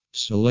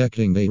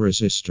Selecting a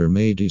resistor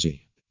made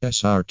easy.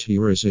 SRT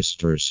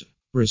resistors.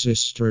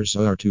 Resistors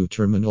are two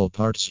terminal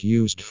parts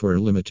used for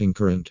limiting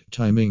current,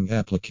 timing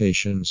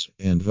applications,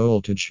 and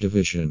voltage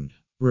division.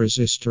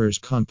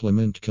 Resistors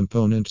complement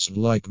components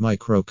like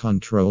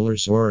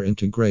microcontrollers or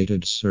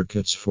integrated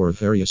circuits for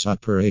various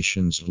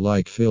operations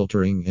like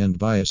filtering and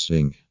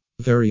biasing.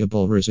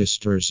 Variable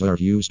resistors are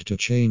used to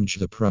change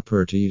the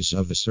properties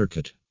of the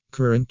circuit.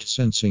 Current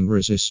sensing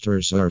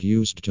resistors are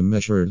used to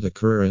measure the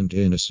current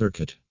in a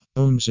circuit.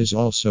 Ohms is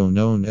also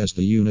known as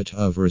the unit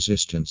of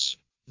resistance.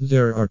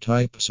 There are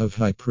types of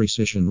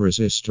high-precision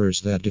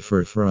resistors that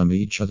differ from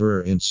each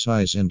other in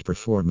size and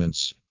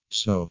performance.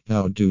 So,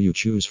 how do you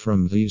choose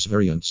from these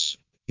variants?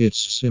 It's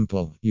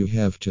simple, you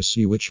have to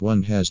see which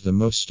one has the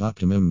most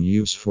optimum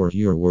use for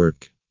your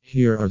work.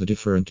 Here are the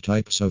different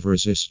types of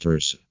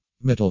resistors.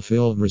 Metal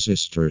film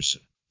resistors.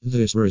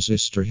 This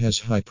resistor has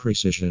high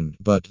precision,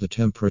 but the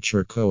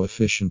temperature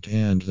coefficient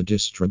and the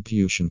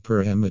distribution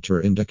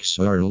parameter index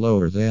are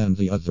lower than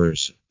the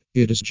others.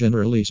 It is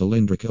generally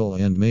cylindrical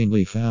and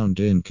mainly found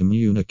in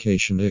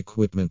communication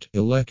equipment,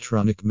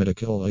 electronic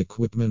medical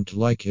equipment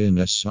like in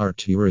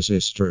SRT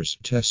resistors,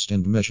 test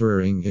and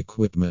measuring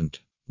equipment.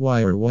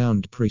 Wire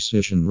wound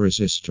precision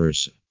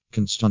resistors.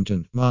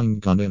 Constantan,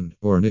 manganin,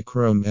 or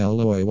nichrome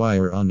alloy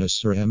wire on a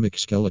ceramic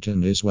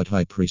skeleton is what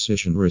high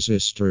precision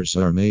resistors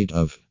are made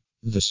of.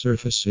 The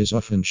surface is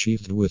often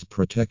sheathed with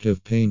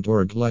protective paint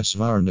or glass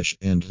varnish,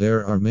 and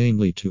there are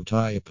mainly two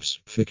types,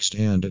 fixed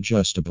and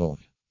adjustable.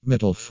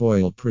 Metal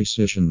foil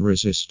precision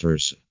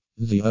resistors.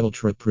 The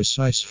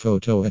ultra-precise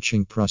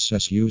photo-etching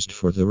process used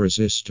for the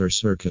resistor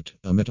circuit,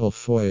 a metal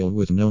foil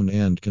with known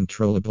and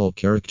controllable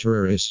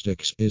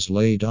characteristics, is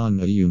laid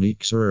on a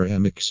unique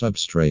ceramic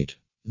substrate.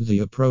 The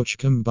approach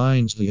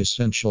combines the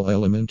essential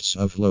elements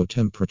of low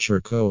temperature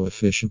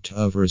coefficient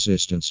of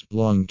resistance,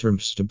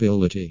 long-term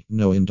stability,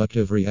 no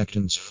inductive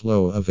reactance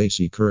flow of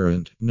AC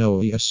current, no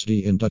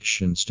ESD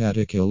induction,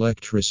 static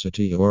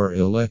electricity or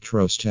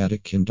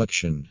electrostatic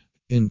induction.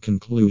 In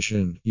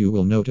conclusion, you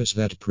will notice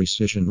that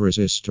precision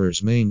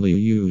resistors mainly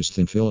use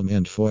thin film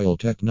and foil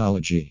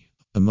technology.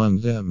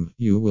 Among them,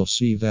 you will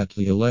see that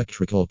the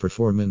electrical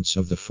performance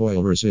of the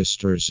foil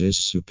resistors is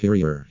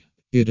superior.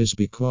 It is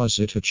because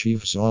it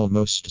achieves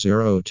almost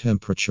zero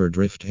temperature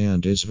drift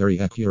and is very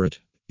accurate.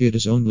 It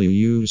is only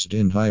used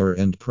in higher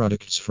end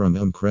products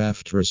from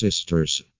Craft resistors.